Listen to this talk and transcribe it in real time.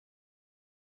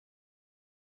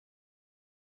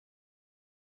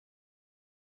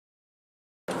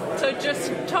So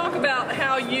just talk about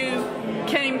how you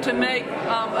came to make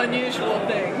unusual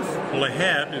things. Well, a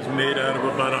hat is made out of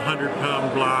about a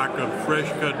 100-pound block of fresh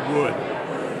cut wood,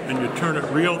 and you turn it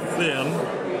real thin,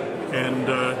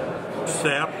 and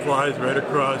sap flies right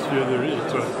across you.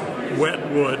 It's a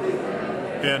wet wood,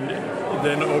 and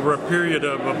then over a period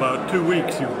of about 2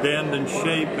 weeks, you bend and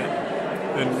shape it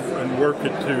and work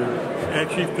it to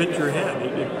actually fit your head.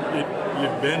 You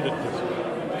bend it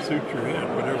to suit your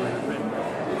head, whatever you think.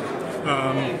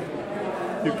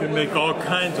 You can make all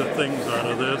kinds of things out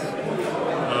of this.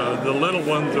 The little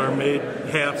ones are made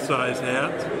half-size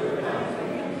hats.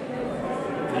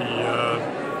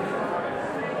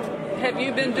 Have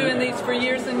you been doing these for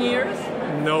years and years?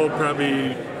 No,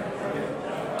 probably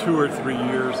 2 or 3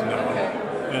 years now.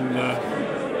 Okay.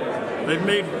 And they've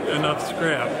made enough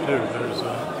scrap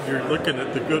too. You're looking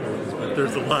at the good ones, but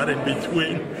there's a lot in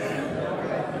between.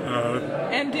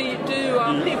 And do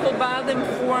people buy them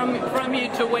from you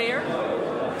to wear?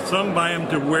 Some buy them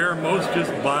to wear. Most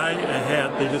just buy a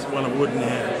hat. They just want a wooden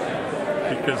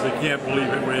hat because they can't believe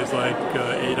it weighs like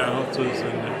 8 ounces,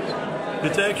 and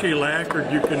it's actually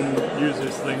lacquered. You can use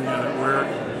this thing wear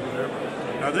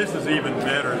it. Now this is even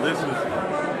better.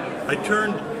 I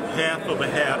turned half of a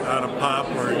hat out of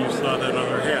poplar. You saw that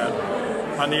other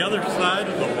hat. On the other side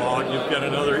of the log, you've got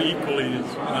another equally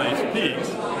nice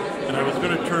piece. And I was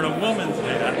going to turn a woman's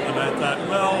hat, and I thought,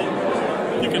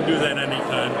 well, you can do that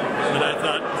anytime. And I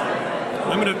thought,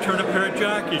 I'm going to turn a pair of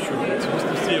jockey shorts just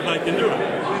to see if I can do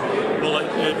it. Well,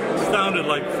 it sounded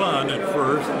like fun at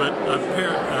first, but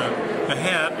a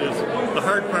hat is, the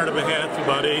hard part of a hat's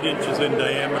about 8 inches in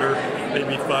diameter,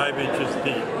 maybe 5 inches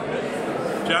deep.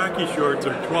 Jockey shorts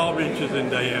are 12 inches in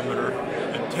diameter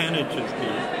and 10 inches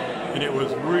deep, and it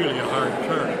was really a hard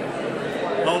turn.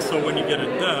 Also, when you get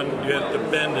it done, you have to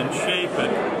bend and shape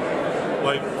it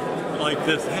like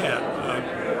this hat.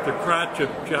 The crotch of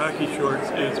jockey shorts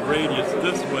is radius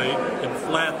this way and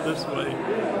flat this way,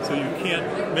 so you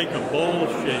can't make a bowl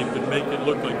shape and make it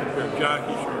look like a pair of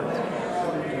jockey shorts.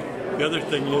 The other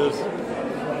thing is,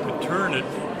 to turn it,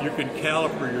 you can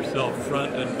caliper yourself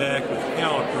front and back with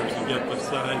calipers to get the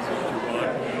size that you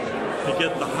want. To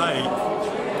get the height,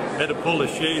 I had to pull the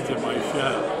shades in my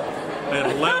shop. I had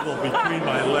a level between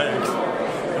my legs,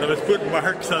 and I was putting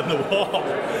marks on the wall.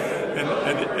 And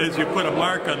as you put a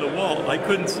mark on the wall, I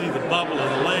couldn't see the bubble of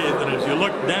the lathe, and as you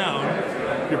look down,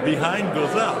 your behind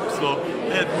goes up. So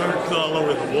I had marks all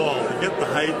over the wall. To get the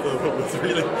height of it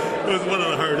was one of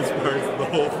the hardest parts of the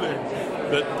whole thing.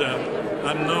 But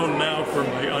I'm known now for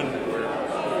my underwear.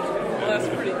 Well, that's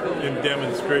pretty cool. In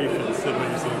demonstrations,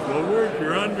 somebody says, well, where's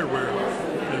your underwear?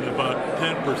 And about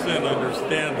 10%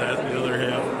 understand that, the other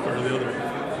half, or the other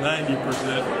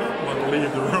 90% want to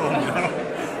leave the room now.